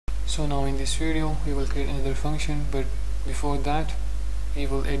So now in this video we will create another function, but before that we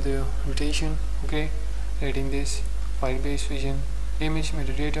will add the rotation. Okay, right in this file-based vision image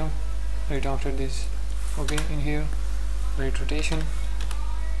metadata, right after this. Okay, in here write rotation,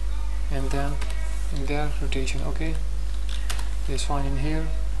 and then in there rotation. Okay, this one in here.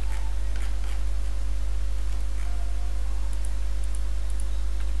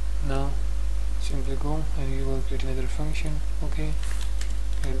 Now simply go and you will create another function. Okay,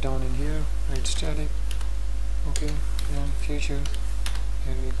 write down in here, write static. Okay, then future,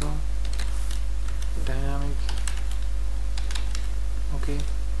 here we go, dynamic. Okay,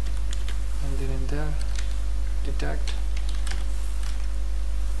 and then in there detect,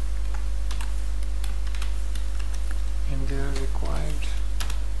 in there required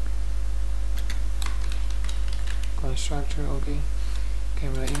constructor. Okay,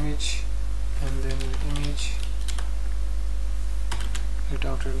 camera image, and then image, right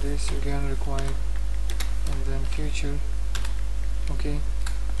after this again required, and then future. Okay,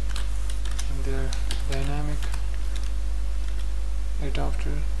 and there dynamic, right after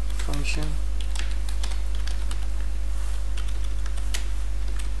function.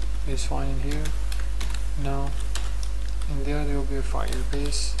 Is fine in here. Now in there will be a file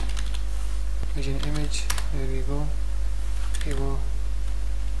base vision image. There we go. We will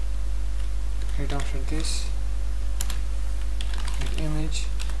right after this with image.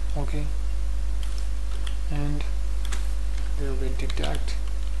 Okay, and there will be detect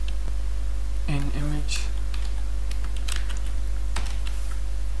in image,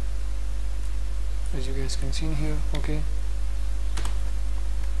 as you guys can see in here. Okay,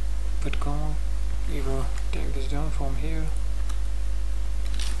 put comma, we will take this down from here.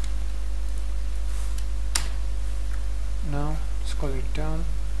 Now scroll it down,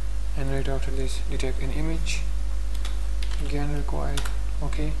 and right after this detect an image, again required.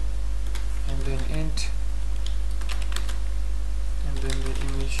 Okay, and then int, and then the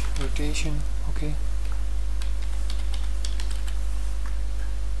image rotation. Okay,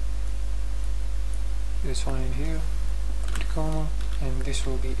 this one in here, put comma, and this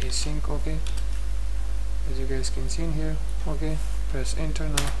will be async. Okay, as you guys can see in here. Okay, press enter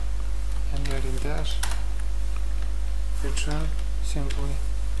now, and right in there return simply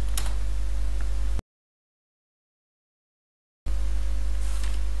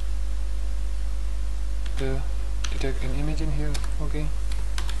the detect an image in here. Okay,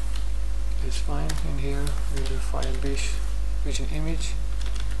 it's fine. In here with the file base vision image.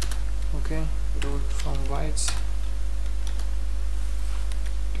 Okay, do it from bytes,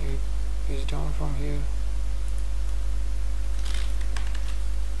 take this down from here,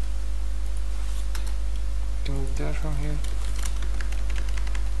 remove that from here,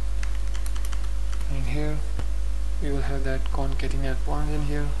 and here we will have that concatenate point in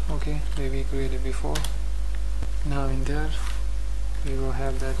here. Okay, that we created before. Now in there we will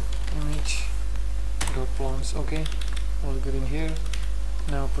have that image dot plons. Okay, all good in here.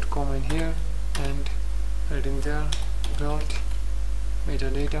 Now put comma in here, and right in there build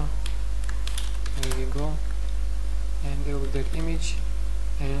metadata. There we go, and there will be that image,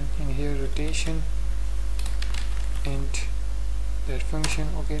 and in here rotation, and that function.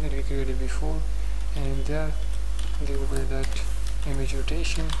 Okay, that we created before, and in there will be that image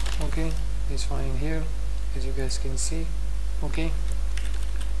rotation. Okay, it's fine in here, as you guys can see. Okay,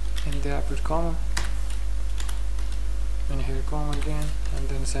 and there put comma, and here comma again, and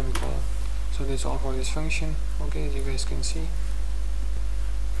then semicolon. So that's all for this function. Okay, as you guys can see.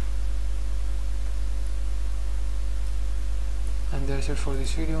 And that's it for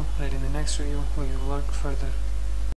this video. Right in the next video we will work further.